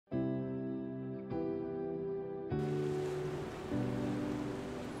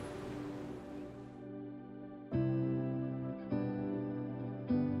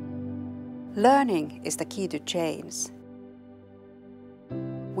Learning is the key to change.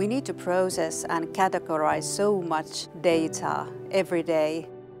 We need to process and categorize so much data every day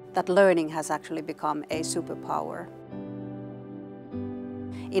that learning has actually become a superpower.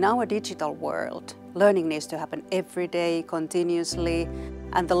 In our digital world, learning needs to happen every day, continuously,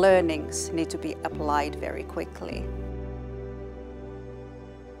 and the learnings need to be applied very quickly.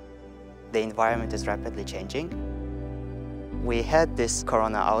 The environment is rapidly changing. We had this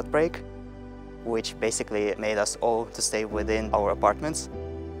corona outbreak, which basically made us all to stay within our apartments,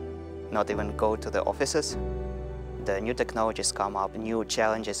 not even go to the offices. The new technologies come up, new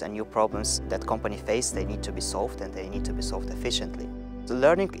challenges and new problems that companies face, they need to be solved and they need to be solved efficiently. So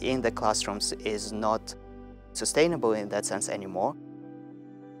learning in the classrooms is not sustainable in that sense anymore.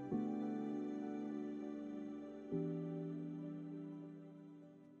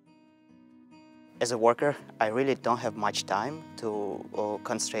 As a worker, I really don't have much time to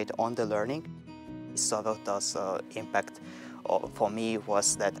concentrate on the learning. Sovelto's impact for me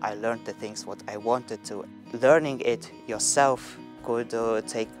was that I learned the things what I wanted to. Learning it yourself could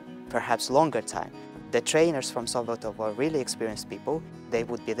take perhaps longer time. The trainers from Sovelto were really experienced people. They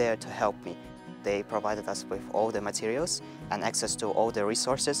would be there to help me. They provided us with all the materials and access to all the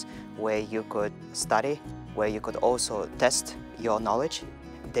resources where you could study, where you could also test your knowledge.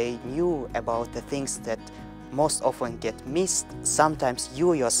 They knew about the things that most often get missed. Sometimes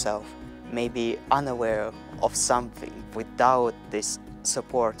you yourself may be unaware of something. Without this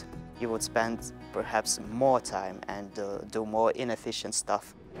support, you would spend perhaps more time and do more inefficient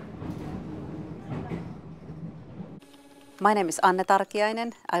stuff. My name is Anne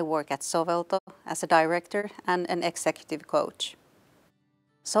Tarkiainen. I work at Sovelto as a director and an executive coach.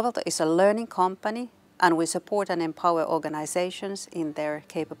 Sovelto is a learning company, and we support and empower organizations in their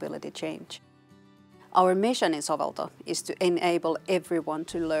capability change. Our mission in Sovelto is to enable everyone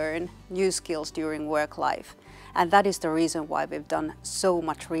to learn new skills during work life. And that is the reason why we've done so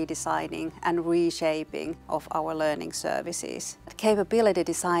much redesigning and reshaping of our learning services. Capability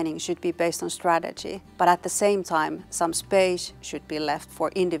designing should be based on strategy, but at the same time, some space should be left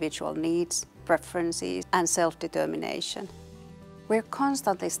for individual needs, preferences, and self-determination. We're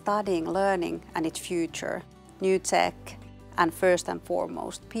constantly studying learning and its future, new tech, and first and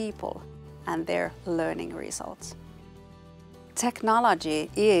foremost, people and their learning results. Technology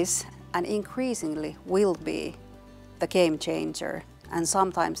is and increasingly will be the game changer and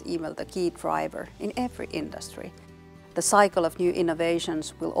sometimes even the key driver in every industry. The cycle of new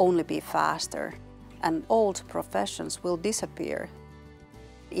innovations will only be faster and old professions will disappear.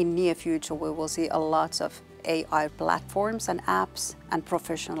 In near future we will see a lot of AI platforms and apps and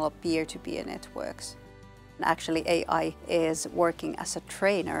professional peer-to-peer networks. Actually, AI is working as a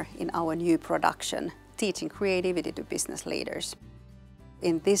trainer in our new production, teaching creativity to business leaders.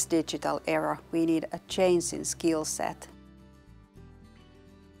 In this digital era, we need a change in skill set.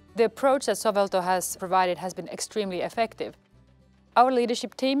 The approach that Sovelto has provided has been extremely effective. Our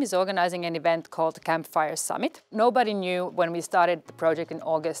leadership team is organizing an event called Campfire Summit. Nobody knew when we started the project in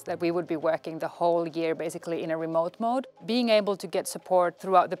August that we would be working the whole year basically in a remote mode. Being able to get support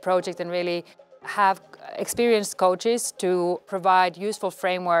throughout the project and really have experienced coaches to provide useful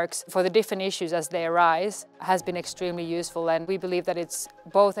frameworks for the different issues as they arise has been extremely useful, and we believe that it's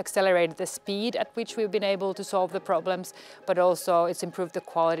both accelerated the speed at which we've been able to solve the problems, but also it's improved the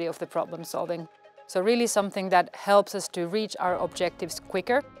quality of the problem solving. So really something that helps us to reach our objectives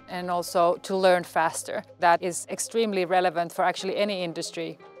quicker and also to learn faster. That is extremely relevant for actually any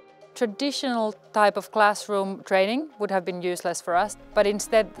industry. Traditional type of classroom training would have been useless for us, but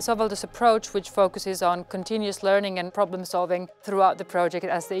instead Sovelto's approach, which focuses on continuous learning and problem solving throughout the project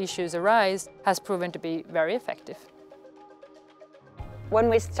as the issues arise, has proven to be very effective. When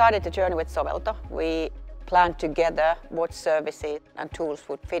we started the journey with Sovelto, we planned together what services and tools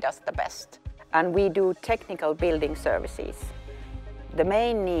would fit us the best. And we do technical building services. The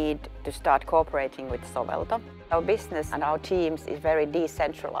main need to start cooperating with Sovelto. Our business and our teams is very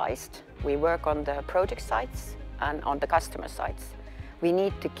decentralized. We work on the project sites and on the customer sites. We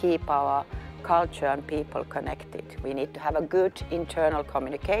need to keep our culture and people connected. We need to have a good internal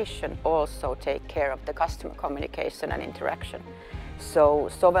communication, also take care of the customer communication and interaction. So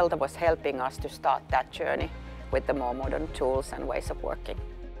Sovelto was helping us to start that journey with the more modern tools and ways of working.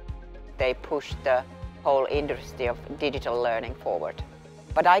 They pushed the whole industry of digital learning forward.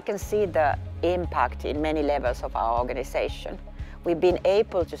 But I can see the impact in many levels of our organization. We've been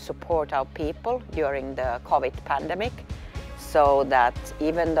able to support our people during the COVID pandemic, so that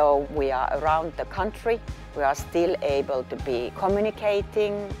even though we are around the country, we are still able to be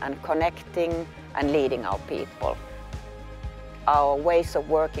communicating and connecting and leading our people. our ways of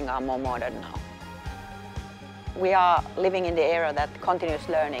working are more modern now. We are living in the era that continuous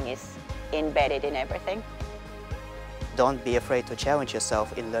learning is embedded in everything. Don't be afraid to challenge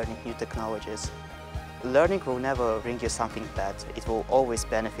yourself in learning new technologies. Learning will never bring you something bad. It will always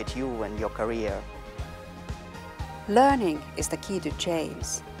benefit you and your career. Learning is the key to change,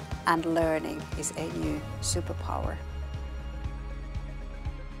 and learning is a new superpower.